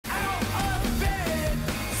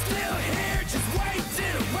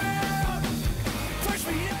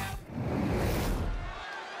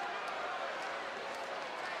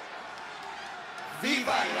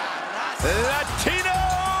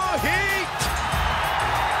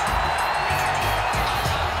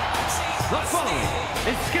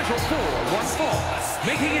is scheduled for one fall,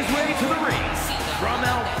 making his way to the ring from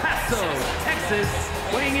El Paso, Texas,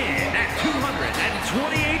 weighing in at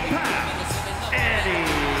 228 pounds, Eddie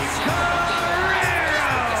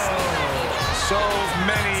Guerrero. So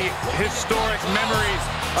many historic memories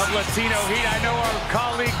of Latino heat. I know our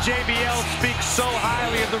colleague JBL speaks so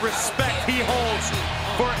highly of the respect he holds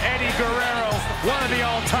for Eddie Guerrero, one of the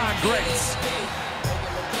all-time greats.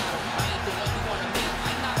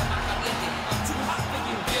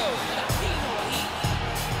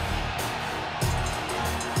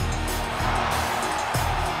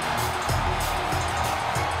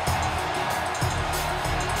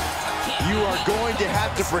 You are going to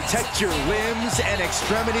have to protect your limbs and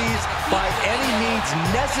extremities by any means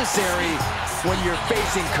necessary when you're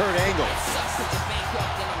facing Kurt Angle.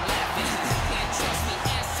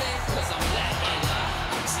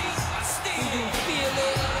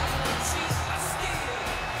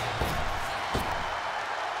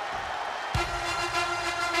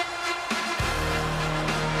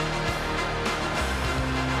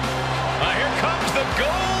 Here comes the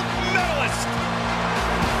gold medalist.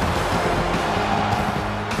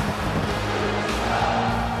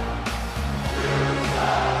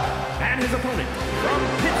 His opponent from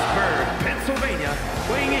Pittsburgh, Pennsylvania,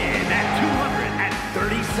 weighing in at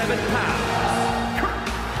 237 pounds, Kurt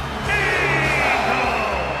Angle.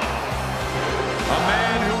 A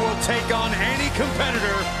man who will take on any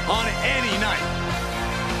competitor on any night.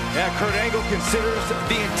 Yeah, Kurt Angle considers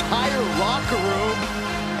the entire locker room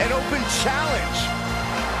an open challenge.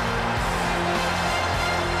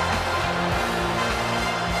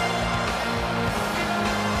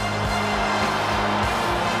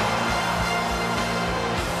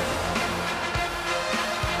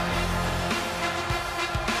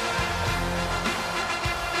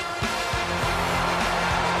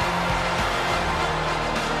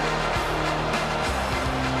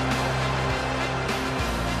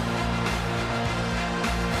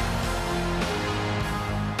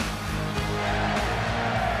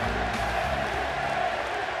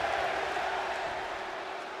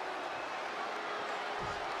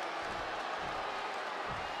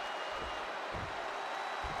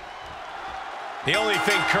 The only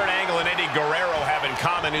thing Kurt Angle and Eddie Guerrero have in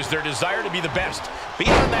common is their desire to be the best.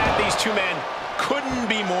 Beyond that, these two men couldn't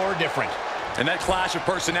be more different. And that clash of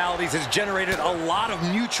personalities has generated a lot of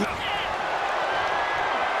mutual...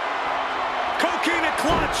 Coquina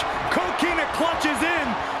clutch! Coquina clutch is in!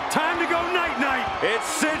 Time to go night-night! It's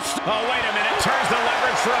cinched! Oh, wait a minute. Turns the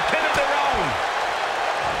leverage for a pin of their own.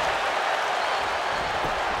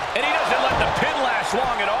 And he doesn't let the pin last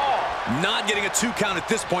long at all. Not getting a 2 count at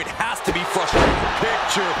this point has to be frustrating.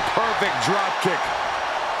 Picture perfect drop kick.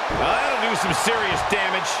 That'll do some serious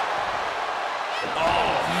damage.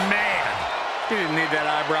 Oh, man. He didn't need that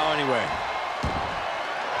eyebrow anyway.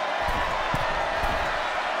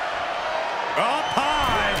 Up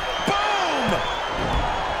high. Boom!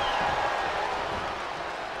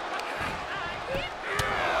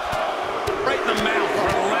 Right in the mouth.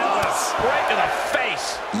 Relentless. Right to the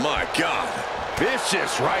face. My God.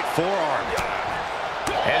 Vicious right forearm.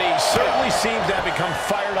 Eddie certainly seems to have become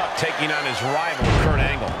fired up taking on his rival, Kurt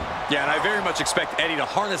Angle. Yeah, and I very much expect Eddie to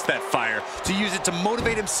harness that fire to use it to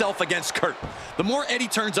motivate himself against Kurt. The more Eddie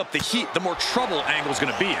turns up the heat, the more trouble Angle's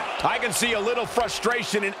going to be in. I can see a little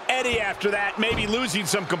frustration in Eddie after that, maybe losing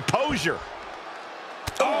some composure.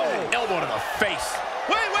 Oh, elbow to the face.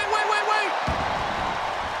 Wait!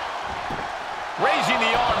 Raising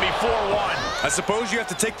the arm before one. I suppose you have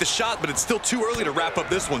to take the shot, but it's still too early to wrap up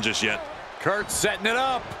this one just yet. Kurt setting it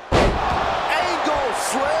up. Angle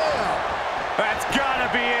slam! That's gotta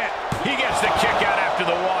be it. He gets the kick out after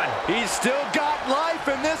the one. He's still got life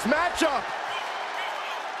in this matchup.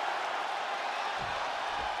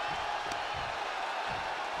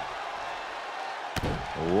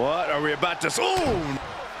 What are we about to... Ooh!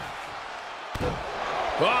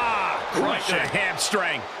 Right to the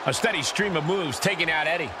hamstring. A steady stream of moves taking out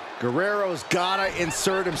Eddie. Guerrero's gotta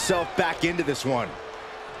insert himself back into this one.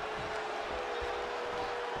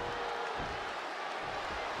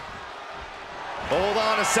 Hold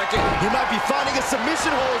on a second. He might be finding a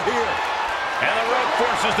submission hold here. And the rope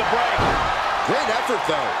forces the break. Great effort,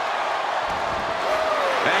 though.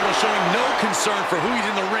 Angle showing no concern for who he's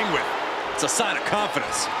in the ring with. It's a sign of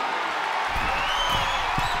confidence.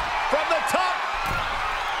 From the top.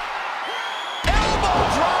 Elbow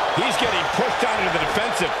drop. He's getting pushed down into the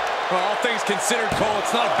defensive. Well, all things considered, Cole,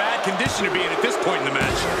 it's not a bad condition to be in at this point in the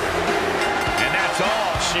match. And that's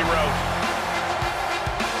all she wrote.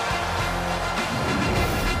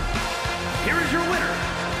 Here is your winner,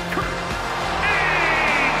 Kurt Angle.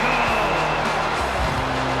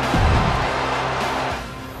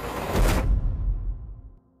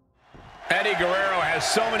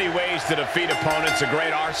 so many ways to defeat opponents, a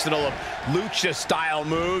great arsenal of lucha-style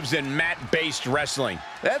moves and mat-based wrestling.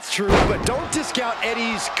 That's true, but don't discount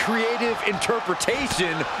Eddie's creative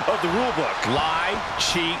interpretation of the rulebook. Lie,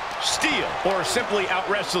 cheat, steal, or simply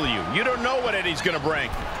out-wrestle you. You don't know what Eddie's going to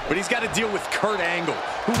bring. But he's got to deal with Kurt Angle,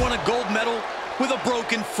 who won a gold medal with a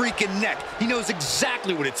broken freaking neck. He knows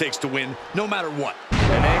exactly what it takes to win, no matter what.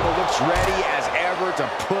 And Angle looks ready as ever to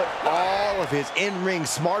put all of his in-ring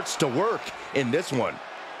smarts to work in this one.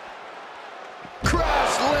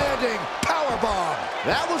 Crash landing powerbomb.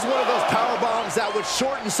 That was one of those powerbombs that would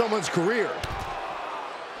shorten someone's career.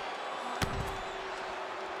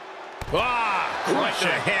 Right to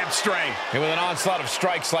the hamstring. And with an onslaught of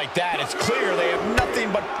strikes like that, it's clear they have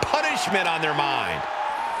nothing but punishment on their mind.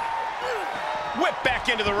 Whip back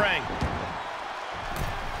into the ring.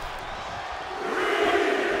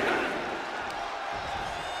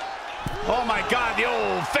 Oh my God, the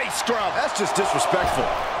old face scrub. That's just disrespectful.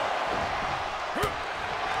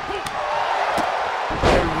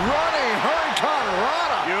 A running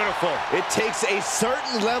hurricanrana. Beautiful. It takes a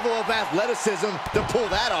certain level of athleticism to pull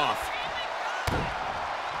that off.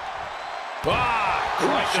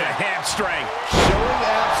 Right to the hamstring. Showing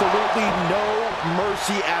absolutely no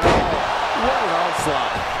mercy at all. What an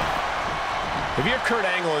onslaught. If you're Kurt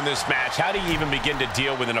Angle in this match, how do you even begin to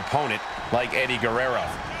deal with an opponent like Eddie Guerrero?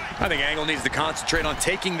 I think Angle needs to concentrate on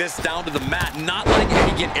taking this down to the mat, not letting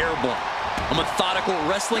Eddie get airborne. A methodical,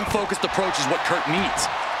 wrestling-focused approach is what Kurt needs.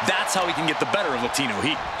 That's how he can get the better of Latino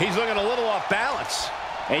Heat. He's looking a little off balance.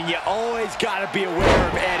 And you always got to be aware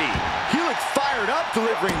of Eddie. He looked fired up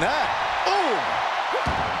delivering that. Boom!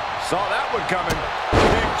 Saw that one coming.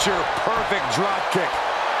 Picture perfect drop kick.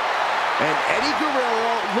 And Eddie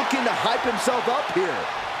Guerrero looking to hype himself up here.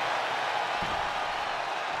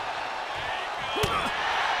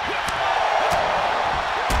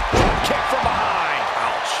 Kick from behind.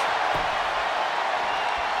 Ouch.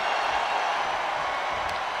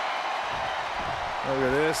 Look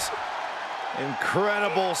at this.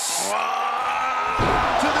 Incredible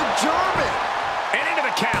to the German. And into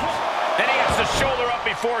the count. And he has the shoulder up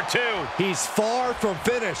before two. He's far from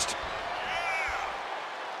finished.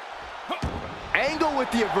 Angle with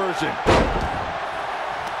the aversion.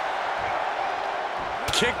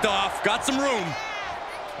 Kicked off, got some room.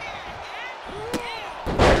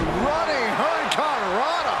 A running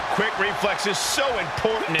hurricanrana. Quick reflexes so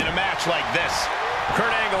important in a match like this.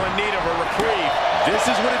 Kurt Angle in need of a reprieve. This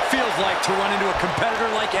is what it feels like to run into a competitor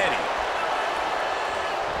like Eddie.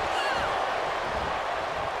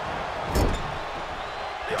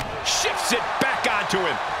 Shifts it back onto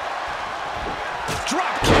him.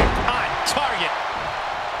 Drop kick on target.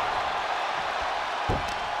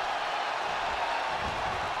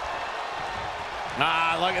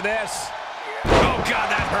 Look at this. Oh, God,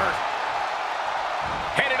 that hurt.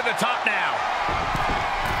 Headed to the top now.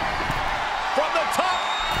 From the top.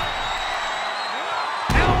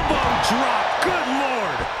 Elbow drop. Good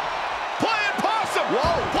Lord. Playing possum.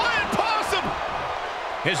 Whoa. Playing possum.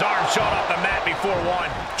 His arm shot off the mat before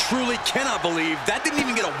one. Truly cannot believe that didn't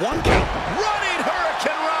even get a one count. Running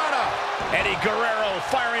hurricanrana. Eddie Guerrero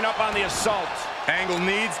firing up on the assault. Angle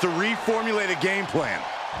needs to reformulate a game plan.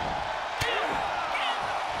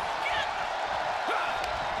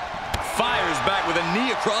 Fires back with a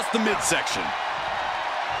knee across the midsection.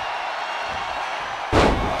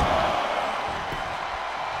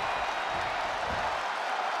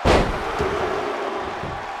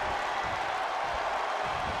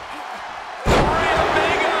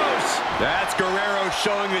 That's Guerrero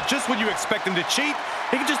showing that just when you expect him to cheat,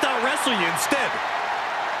 he can just out-wrestle you instead.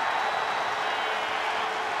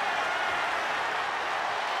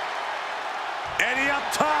 Eddie up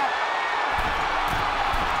top.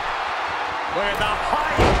 Look at the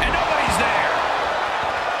height, and nobody's there.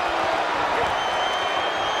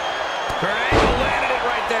 Kurt Angle landed it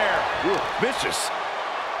right there. Ooh, vicious.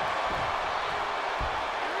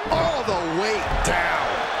 All the weight down.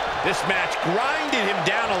 This match grinded him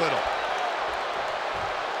down a little.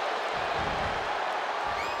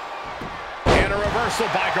 And a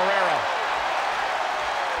reversal by Guerrero.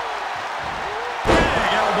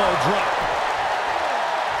 Big elbow drop.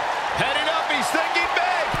 Heading up, he's thinking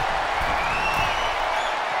big.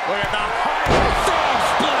 Look at the height. Frog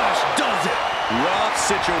splash does it. Rough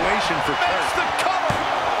situation for Makes Kurt. the cover.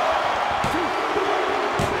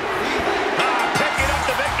 Picking up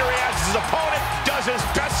the victory as his opponent does his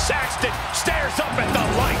best. Saxton stares up at the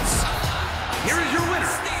lights. Here is your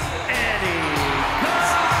winner, Eddie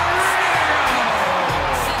Guerrero.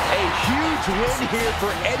 A huge win here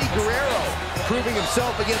for Eddie Guerrero. proving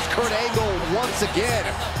himself against Kurt Angle once again,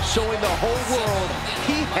 showing the whole world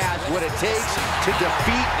he has what it takes to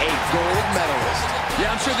defeat a gold medalist.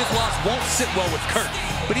 Yeah, I'm sure this loss won't sit well with Kurt,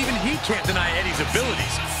 but even he can't deny Eddie's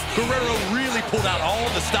abilities. Guerrero really pulled out all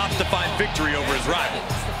the stops to find victory over his rival.